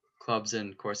clubs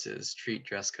and courses treat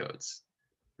dress codes,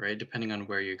 right? Depending on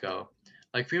where you go.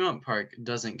 Like Fremont Park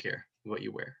doesn't care what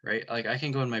you wear, right? Like I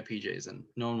can go in my PJs and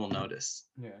no one will notice,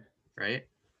 Yeah. right?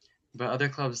 But other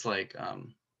clubs like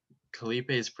Calipe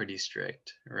is pretty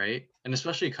strict, right? And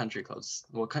especially country clubs.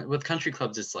 Well, with country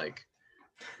clubs, it's like,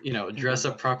 dress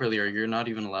up properly or you're not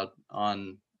even allowed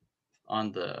on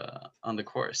the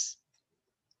course.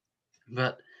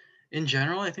 But in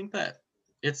general, I think that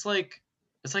it's like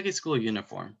a school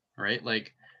uniform, right?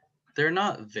 Like they're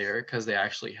not there because they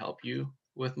actually help you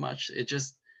with much. It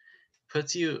just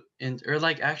puts you in, or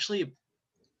like actually,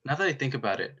 now that I think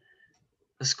about it,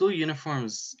 the school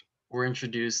uniforms were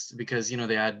introduced because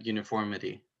they add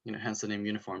uniformity, hence the name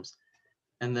uniforms,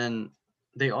 and then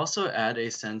they also add a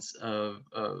sense of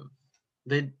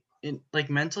they like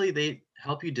mentally they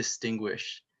help you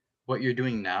distinguish what you're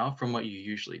doing now from what you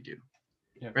usually do.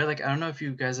 Yeah. Right? Like I don't know if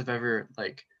you guys have ever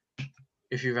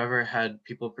if you've ever had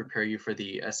people prepare you for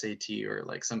the SAT or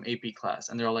like some AP class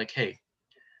and they're all like, hey,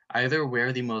 either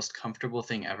wear the most comfortable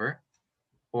thing ever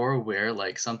or wear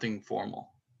like something formal.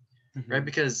 Right?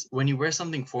 Because when you wear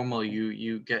something formal,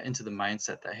 you get into the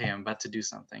mindset that, hey, I'm about to do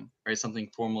something, right? Something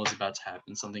formal is about to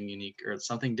happen, something unique or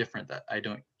something different that I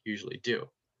don't usually do.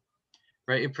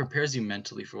 Right? It prepares you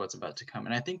mentally for what's about to come.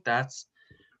 And I think that's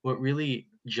what really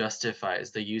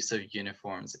justifies the use of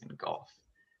uniforms in golf.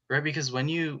 Right? Because when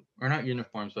you, or not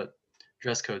uniforms, but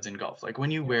dress codes in golf, like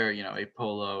when you wear, a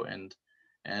polo and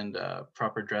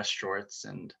proper dress shorts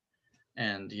and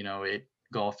a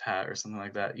golf hat or something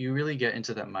like that, you really get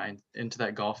into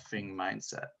that golfing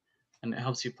mindset, and it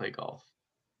helps you play golf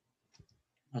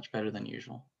much better than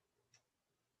usual.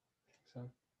 So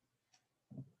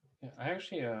yeah, I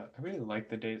actually I really like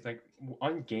the days like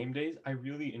on game days. I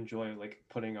really enjoy like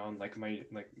putting on like my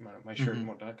shirt and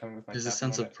whatnot, coming with my There's a cap and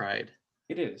sense of whatnot. pride.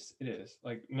 It is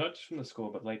like not just from the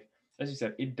school, but like as you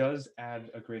said, it does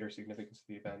add a greater significance to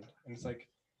the event. And it's like,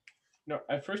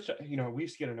 at first, we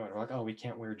used to get annoyed. We're like, oh, we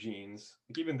can't wear jeans.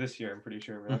 Like even this year, I'm pretty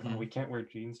sure we're like, oh, we can't wear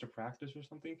jeans to practice or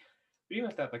something. even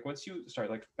with that, like once you start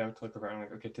like about to look around,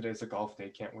 like okay, today's a golf day,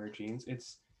 can't wear jeans.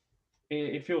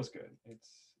 It feels good.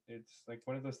 It's like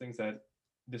one of those things that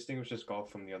distinguishes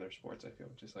golf from the other sports. I feel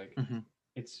just like Mhm.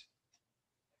 it's.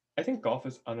 I think golf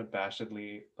is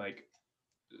unabashedly like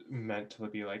meant to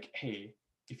be like, hey,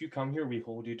 if you come here, we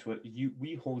hold you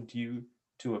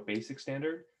to a basic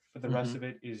standard, but the rest Mhm. of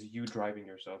it is you driving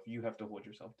yourself. You have to hold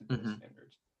yourself to those Mhm.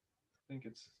 standards. I think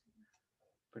it's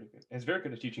pretty good. And it's very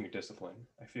good at teaching you discipline,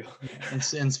 I feel. Yeah.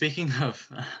 And speaking of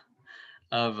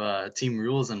team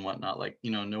rules and whatnot, like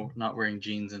no, not wearing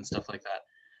jeans and stuff like that.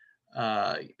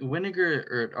 Winiger,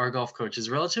 or our golf coach, is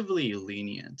relatively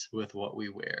lenient with what we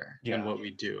wear and Yeah. what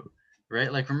we do,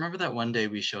 right? Like, remember that one day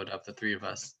we showed up, the three of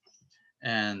us,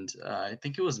 and I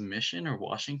think it was Mission or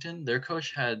Washington. Their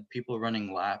coach had people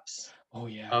running laps Oh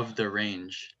yeah. of the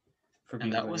range, For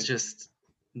and being that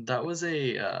was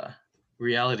a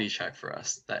reality check for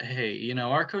us. That hey,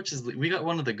 our coach we got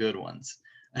one of the good ones,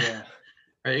 yeah.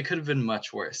 right? It could have been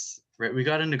much worse, right? We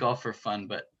got into golf for fun,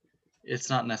 but it's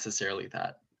not necessarily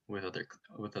that with other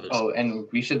Oh, sports. and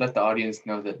we should let the audience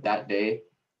know that that day,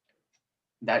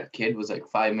 that kid was like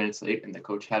 5 minutes late, and the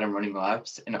coach had him running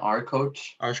laps. And our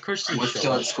coach Our coach didn't was show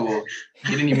still up. at school.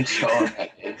 He didn't even show up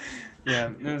that day.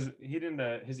 Yeah, he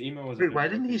didn't. His email was a Wait, bit why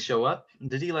didn't he broken. show up?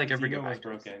 Did he like His ever get email was back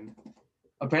to us? broken.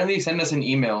 Apparently, he sent us an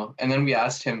email, and then we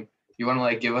asked him, "You want to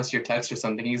like give us your text or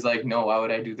something?" He's like, "No, why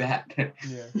would I do that?"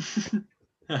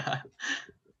 Yeah.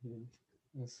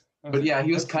 But yeah,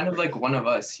 he was That's kind of super like one of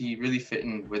us. He really fit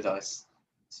in with us,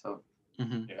 so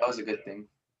Mhm. that was a good thing.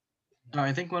 No,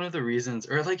 I think one of the reasons,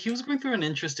 or like he was going through an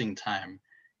interesting time.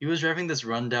 He was driving this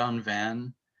rundown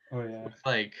van Oh yeah. with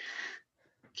like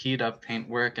keyed up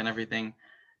paintwork and everything.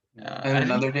 Yeah. And I didn't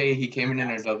another even day, know he he was came in in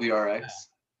an a accident. WRX.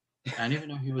 Yeah. I didn't even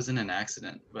know he was in an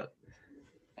accident, but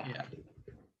yeah.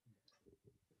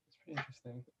 It's pretty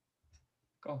interesting.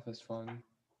 Golf is fun.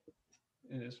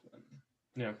 It is fun.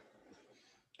 Yeah.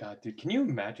 God, dude, can you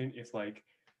imagine if like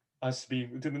us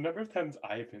being to the number of times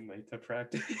I've been late to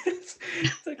practice?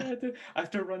 It's like I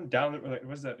have to run down. Like, what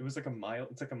was that? It was like a mile.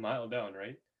 It's like a mile down,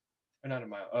 right? Or not a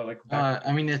mile. Oh, like back.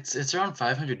 I mean, it's around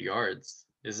 500 yards,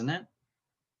 isn't it?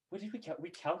 What did we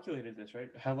calculated this, right?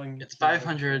 How long? It's he was like,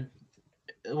 500.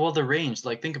 Well, the range,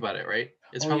 like think about it, right?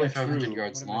 It's oh probably yeah, 500 true.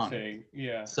 yards What am I long. saying?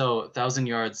 Yeah. So 1,000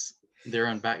 yards there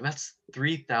and back. That's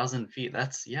 3,000 feet.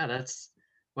 That's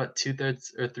what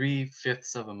 2/3 or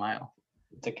 3/5 of a mile.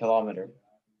 It's a kilometer.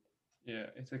 Yeah,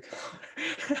 it's a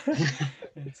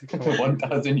it's a kilometer.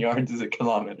 1,000 yards is a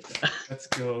kilometer. Let's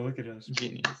go. Look at us.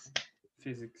 Genius.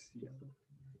 Physics. Yeah.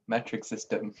 Metric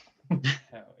system.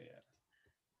 Hell yeah.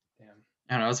 Damn.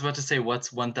 I don't know. I was about to say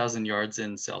what's 1,000 yards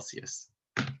in Celsius.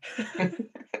 All right.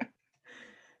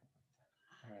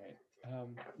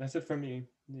 That's it for me.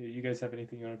 You guys have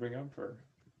anything you want to bring up for?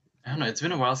 I don't know. It's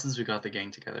been a while since we got the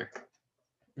gang together,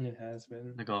 It has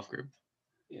been. the golf group.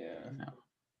 Yeah.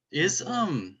 Is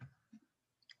Mhm.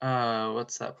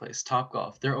 what's that place? Top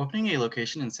Golf. They're opening a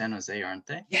location in San Jose, aren't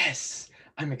they? Yes,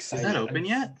 I'm Is excited. that open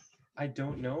yet? I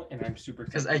don't know, and I'm super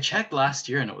Because excited. I checked last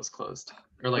year and it was closed,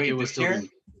 or like Wait, it was this still year?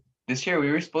 being. This year,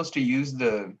 we were supposed to use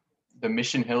the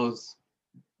Mission Hills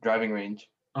driving range.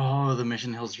 Oh, the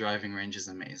Mission Hills driving range is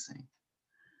amazing.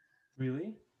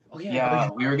 Really? Oh yeah. Yeah,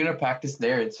 we were gonna practice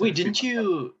there. Wait, didn't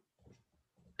you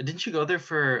go there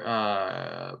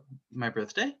for my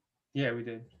birthday? Yeah, we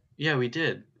did. Yeah, we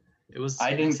did. It was.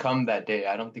 I didn't come that day.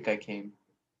 I don't think I came.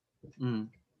 Mm.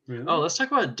 Really? Oh, let's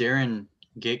talk about Darren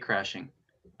gate crashing.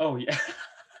 Oh yeah.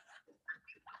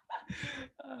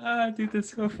 Dude,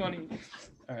 that's so funny.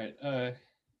 All right.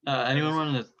 Anyone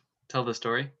want to tell the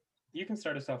story? You can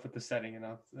start us off with the setting, and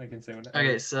I can say what.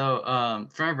 Okay, so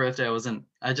for my birthday,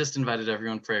 I just invited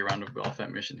everyone for a round of golf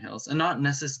at Mission Hills, and not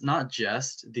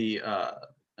just the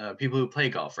people who play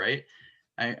golf, right?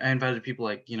 I invited people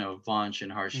like Vanch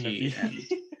and Harshi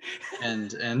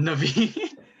and Navi,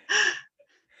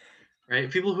 right?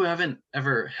 People who haven't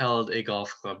ever held a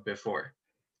golf club before.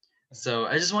 So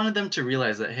I just wanted them to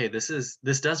realize that hey, this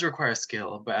does require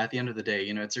skill, but at the end of the day,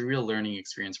 it's a real learning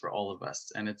experience for all of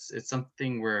us, and it's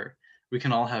something where we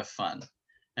can all have fun,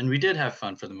 and we did have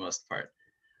fun for the most part.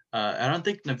 I don't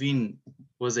think Naveen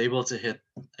was able to hit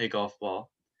a golf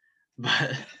ball,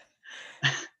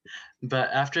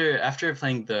 but after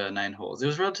playing the 9 holes, it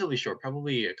was relatively short,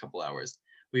 probably a couple hours.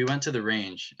 We went to the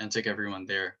range and took everyone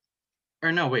there.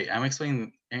 Or no, wait, I'm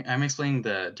explaining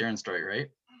the Darren story, right?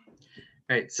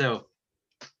 Right, so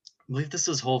I believe this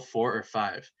was hole 4 or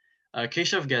 5.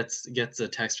 Keshav gets a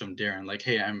text from Darren like,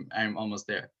 "Hey, I'm almost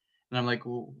there," and I'm like,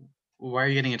 "Why are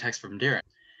you getting a text from Darren?"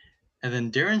 And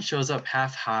then Darren shows up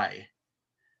half high,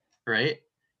 right?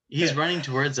 He's running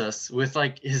towards us with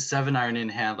like his 7-iron in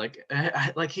hand,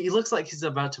 like he looks like he's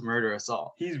about to murder us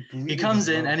all. He's bleeding. He comes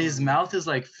in and his blood. mouth is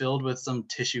like filled with some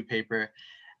tissue paper,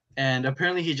 and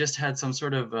apparently he just had some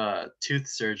sort of tooth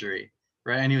surgery,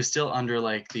 right? And he was still under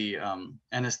like the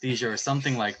anesthesia or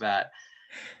something like that.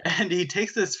 And he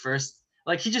takes this first,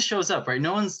 like he just shows up, right?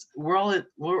 No one's, we're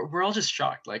all just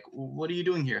shocked. Like, what are you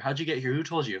doing here? How'd you get here? Who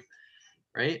told you,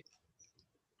 right?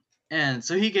 And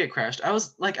so he get crashed. I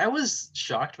was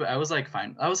shocked, but I was like,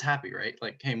 fine. I was happy, right?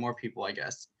 Like, hey, more people, I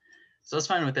guess. So I was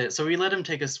fine with it. So we let him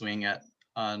take a swing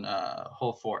on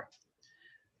hole 4.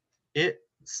 It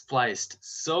spliced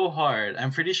so hard.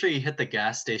 I'm pretty sure he hit the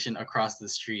gas station across the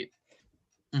street.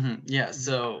 Yeah.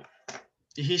 So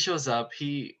he shows up.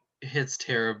 He hits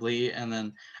terribly, and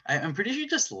then I'm pretty sure he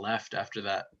just left after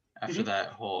that. After that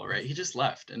hole, right? He just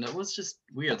left, and it was just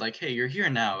weird. Like, hey, you're here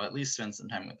now. At least spend some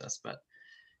time with us. But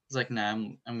it's like, nah,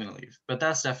 I'm gonna leave. But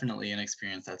that's definitely an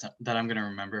experience that I'm gonna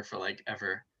remember for like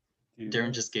ever.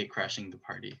 Darren just gate crashing the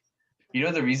party. You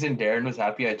know the reason Darren was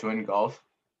happy I joined golf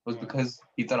was because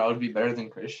he thought I would be better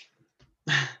than Krish.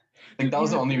 Like that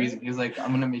was the only reason. He was like,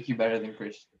 I'm gonna make you better than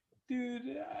Krish. Dude.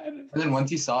 And then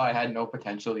once he saw I had no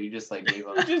potential, he just like gave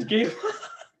up. He just gave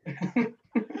up.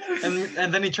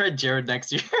 and then he tried Jared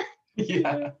next year.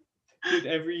 Yeah. Dude,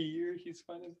 every year he's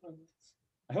finding fun.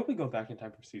 I hope we go back in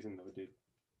time for season though, dude.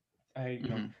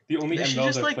 The only they should MLs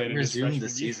just I like played resume in the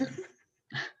his freshman season.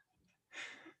 year.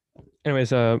 Anyways,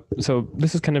 so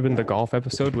this has kind of been the golf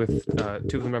episode with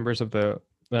 2 of the members of the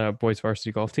boys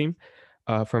varsity golf team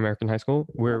for American high school.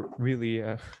 We're really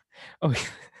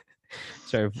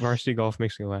sorry, varsity golf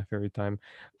makes me laugh every time.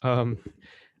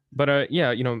 But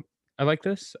yeah, I like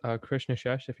this. Krish,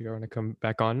 Nishesh, if you want to come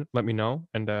back on, let me know.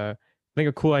 And I think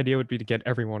a cool idea would be to get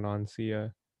everyone on, see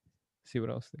what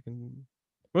else they can.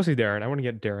 Mostly Darren. I want to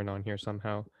get Darren on here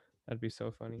somehow. That'd be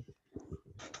so funny.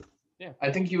 Yeah.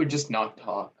 I think he would just not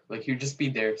talk. Like he would just be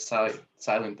there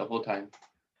silent the whole time.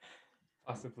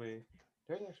 Possibly.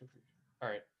 Darren actually. All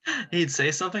right. He'd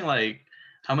say something like,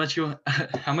 how much you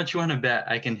want to bet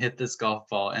I can hit this golf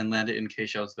ball and land it in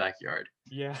Keshav's backyard?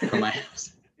 Yeah. From my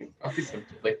house. Probably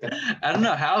something like that. I don't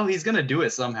know how he's gonna do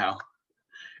it somehow.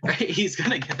 Right? He's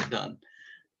gonna get it done.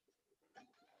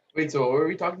 Wait, so what were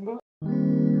we talking about?